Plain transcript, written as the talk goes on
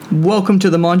Welcome to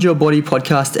the Mind Your Body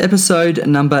podcast, episode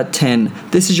number 10.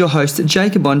 This is your host,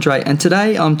 Jacob Andre, and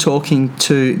today I'm talking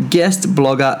to guest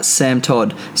blogger Sam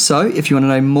Todd. So, if you want to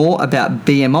know more about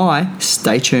BMI,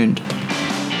 stay tuned.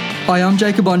 Hi, I'm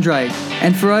Jacob Andre,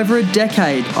 and for over a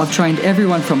decade, I've trained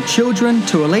everyone from children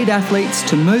to elite athletes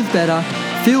to move better,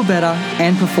 feel better,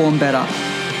 and perform better.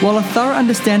 While a thorough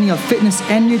understanding of fitness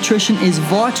and nutrition is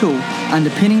vital,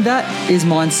 underpinning that is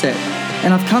mindset.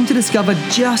 And I've come to discover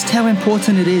just how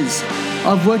important it is.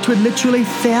 I've worked with literally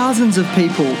thousands of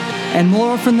people, and more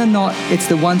often than not, it's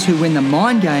the ones who win the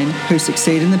mind game who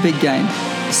succeed in the big game.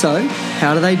 So,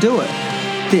 how do they do it?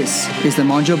 This is the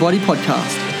Mind Your Body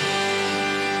podcast.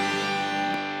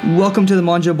 Welcome to the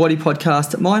Mind Your Body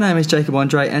podcast. My name is Jacob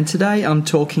Andre, and today I'm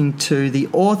talking to the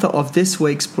author of this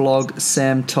week's blog,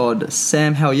 Sam Todd.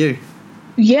 Sam, how are you?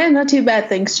 Yeah, not too bad,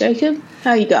 thanks, Jacob.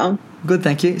 How are you going? Good,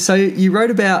 thank you. So you wrote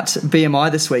about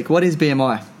BMI this week. What is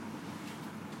BMI?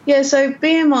 Yeah, so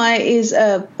BMI is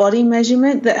a body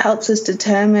measurement that helps us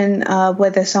determine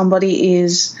whether somebody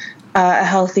is a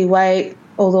healthy weight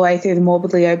all the way through the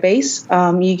morbidly obese.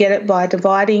 You get it by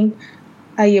dividing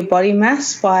your body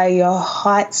mass by your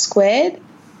height squared,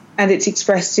 and it's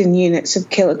expressed in units of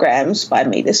kilograms by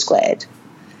metre squared.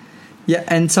 Yeah,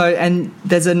 and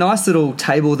there's a nice little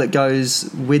table that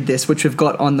goes with this, which we've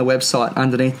got on the website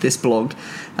underneath this blog,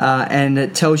 and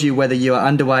it tells you whether you are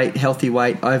underweight, healthy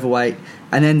weight, overweight,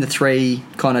 and then the three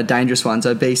kind of dangerous ones: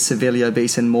 obese, severely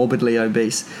obese, and morbidly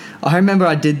obese. I remember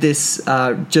I did this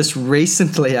just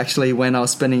recently, actually, when I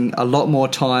was spending a lot more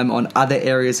time on other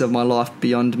areas of my life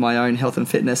beyond my own health and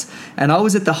fitness, and I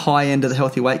was at the high end of the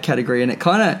healthy weight category, and it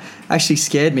kind of actually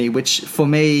scared me, which for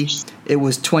me, it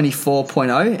was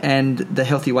 24.0, and the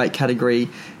healthy weight category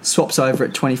swaps over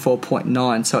at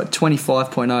 24.9. So at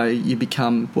 25.0, you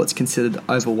become what's considered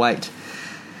overweight.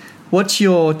 What's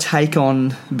your take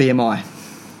on BMI?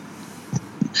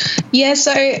 Yeah,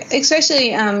 so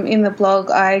especially in the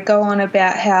blog, I go on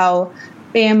about how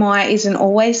BMI isn't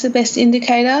always the best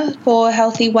indicator for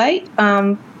healthy weight.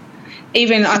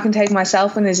 Even I can take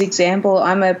myself as an example.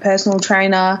 I'm a personal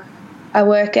trainer. I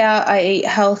work out, I eat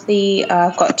healthy,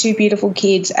 I've got two beautiful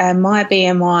kids, and my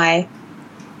BMI,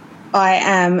 I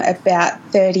am about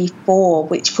 34,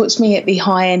 which puts me at the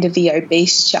high end of the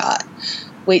obese chart,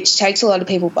 which takes a lot of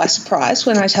people by surprise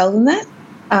when I tell them that.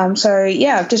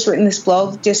 I've just written this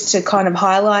blog just to kind of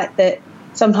highlight that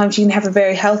sometimes you can have a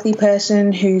very healthy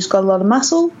person who's got a lot of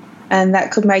muscle, and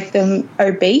that could make them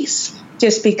obese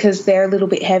just because they're a little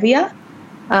bit heavier.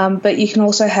 But you can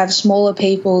also have smaller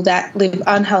people that live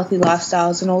unhealthy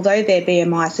lifestyles, and although their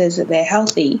BMI says that they're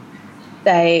healthy,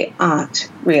 they aren't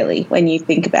really when you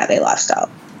think about their lifestyle.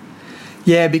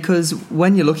 Yeah, because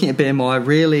when you're looking at BMI,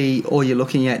 really all you're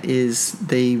looking at is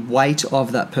the weight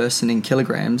of that person in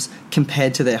kilograms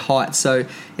compared to their height. So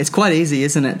it's quite easy,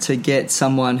 isn't it, to get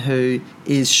someone who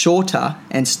is shorter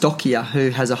and stockier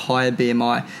who has a higher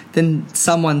BMI than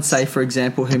someone, say, for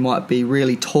example, who might be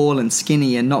really tall and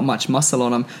skinny and not much muscle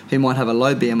on them, who might have a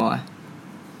low BMI.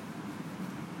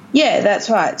 Yeah, that's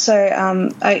right. So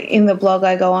in the blog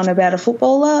I go on about a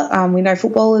footballer. We know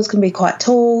footballers can be quite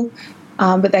tall,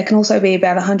 but they can also be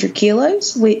about 100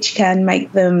 kilos, which can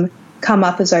make them come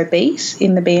up as obese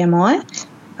in the BMI.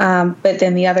 But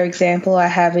then the other example I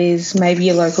have is maybe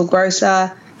your local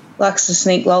grocer likes to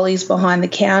sneak lollies behind the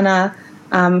counter.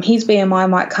 His BMI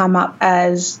might come up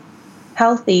as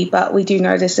healthy, but we do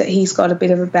notice that he's got a bit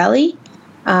of a belly.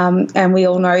 And we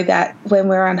all know that when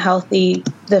we're unhealthy,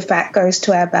 the fat goes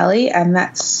to our belly, and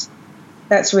that's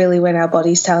really when our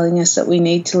body's telling us that we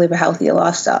need to live a healthier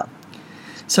lifestyle.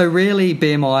 So really,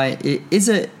 BMI, is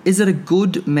it a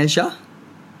good measure?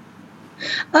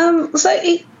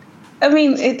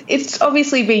 It's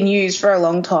obviously been used for a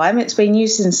long time. It's been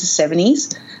used since the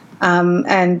 70s,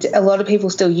 and a lot of people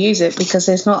still use it because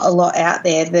there's not a lot out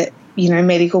there that,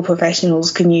 medical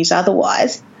professionals can use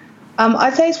otherwise.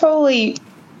 I'd say it's probably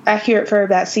accurate for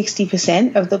about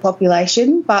 60% of the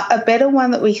population, but a better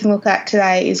one that we can look at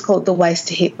today is called the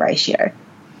waist-to-hip ratio.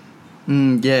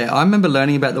 Yeah, I remember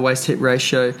learning about the waist-to-hip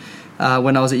ratio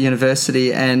when I was at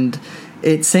university, and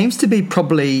it seems to be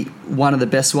probably one of the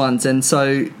best ones. And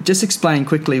so just explain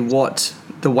quickly what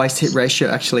the waist-to-hip ratio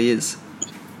actually is.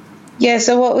 Yeah,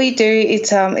 so what we do,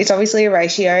 it's obviously a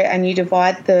ratio, and you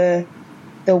divide the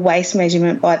waist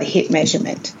measurement by the hip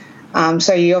measurement.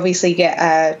 So you obviously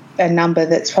get a number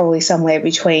that's probably somewhere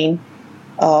between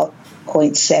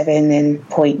 0.7 and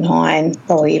 0.9,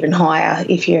 probably even higher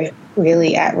if you're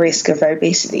really at risk of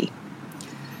obesity.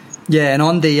 Yeah, and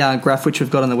on the graph which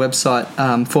we've got on the website,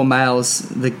 for males,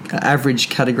 the average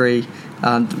category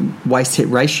waist hip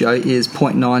ratio is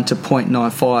 0.9 to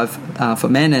 0.95 for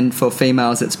men, and for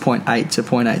females it's 0.8 to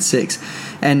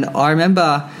 0.86. And I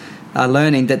remember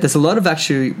learning that there's a lot of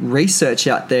actual research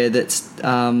out there that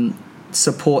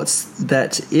supports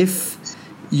that if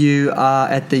you are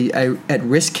at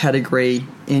risk category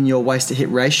in your waist to hip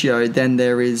ratio, then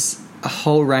there is a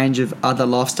whole range of other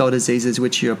lifestyle diseases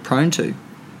which you're prone to.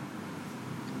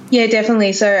 Yeah,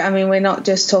 definitely. So, I mean, we're not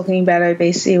just talking about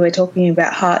obesity, we're talking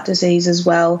about heart disease as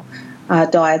well,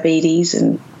 diabetes,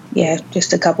 and,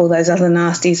 just a couple of those other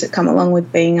nasties that come along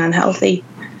with being unhealthy.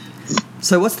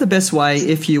 So what's the best way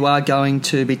if you are going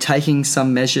to be taking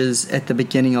some measures at the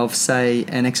beginning of, say,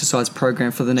 an exercise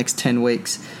program for the next 10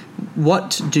 weeks?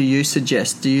 What do you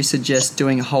suggest? Do you suggest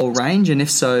doing a whole range? And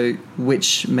if so,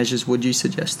 which measures would you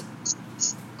suggest?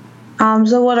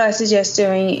 So what I suggest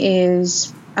doing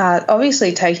is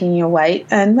obviously taking your weight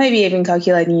and maybe even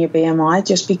calculating your BMI,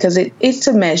 just because it's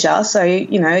a measure. So,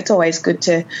 it's always good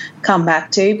to come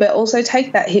back to, but also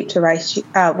take that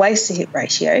waist to hip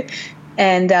ratio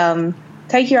and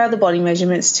take your other body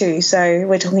measurements too. So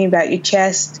we're talking about your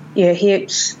chest, your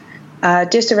hips,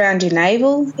 just around your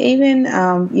navel, even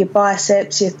your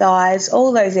biceps, your thighs,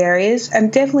 all those areas,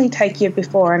 and definitely take your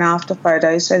before and after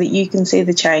photos so that you can see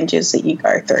the changes that you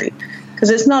go through. Because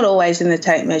it's not always in the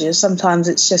tape measure. Sometimes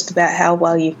it's just about how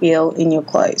well you feel in your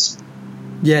clothes.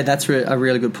 Yeah, that's a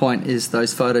really good point, is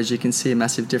those photos. You can see a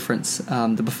massive difference.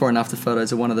 The before and after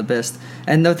photos are one of the best.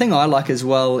 And the thing I like as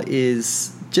well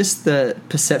is just the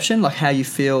perception, like how you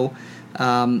feel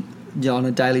on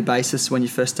a daily basis when you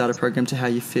first start a program to how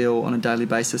you feel on a daily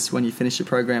basis when you finish your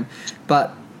program.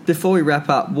 But before we wrap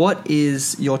up, what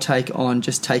is your take on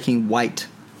just taking weight?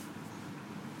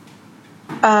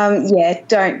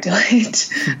 Don't do it.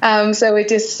 So we're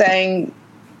just saying,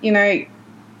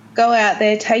 go out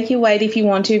there, take your weight if you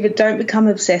want to, but don't become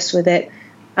obsessed with it.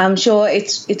 I'm sure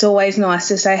it's always nice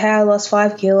to say, hey, I lost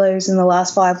 5 kilos in the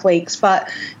last 5 weeks,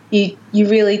 but you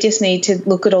really just need to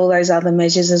look at all those other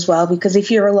measures as well, because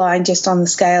if you're relying just on the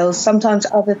scales, sometimes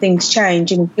other things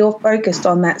change, and if you're focused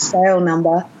on that scale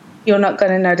number, you're not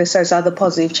going to notice those other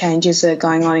positive changes that are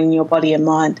going on in your body and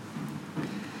mind.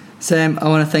 Sam, I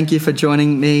want to thank you for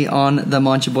joining me on the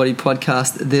Mind Your Body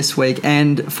podcast this week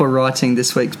and for writing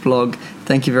this week's blog.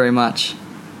 Thank you very much.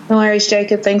 No worries,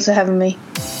 Jacob. Thanks for having me.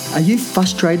 Are you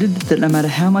frustrated that no matter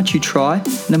how much you try,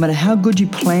 no matter how good you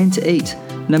plan to eat,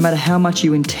 no matter how much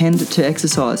you intend to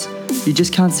exercise, you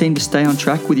just can't seem to stay on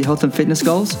track with your health and fitness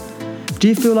goals? Do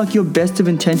you feel like your best of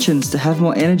intentions to have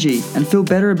more energy and feel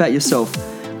better about yourself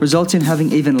results in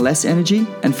having even less energy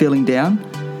and feeling down?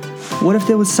 What if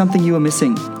there was something you were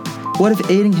missing? What if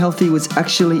eating healthy was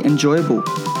actually enjoyable?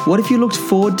 What if you looked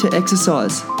forward to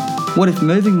exercise? What if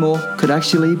moving more could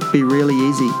actually be really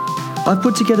easy? I've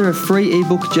put together a free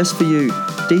ebook just for you,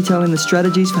 detailing the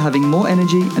strategies for having more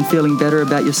energy and feeling better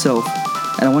about yourself.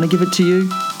 And I want to give it to you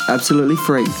absolutely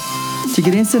free. To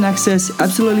get instant access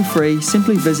absolutely free,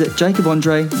 simply visit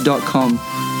jacobandre.com.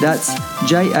 That's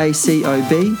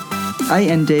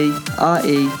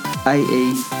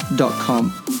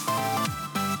JACOBANDREAE.com.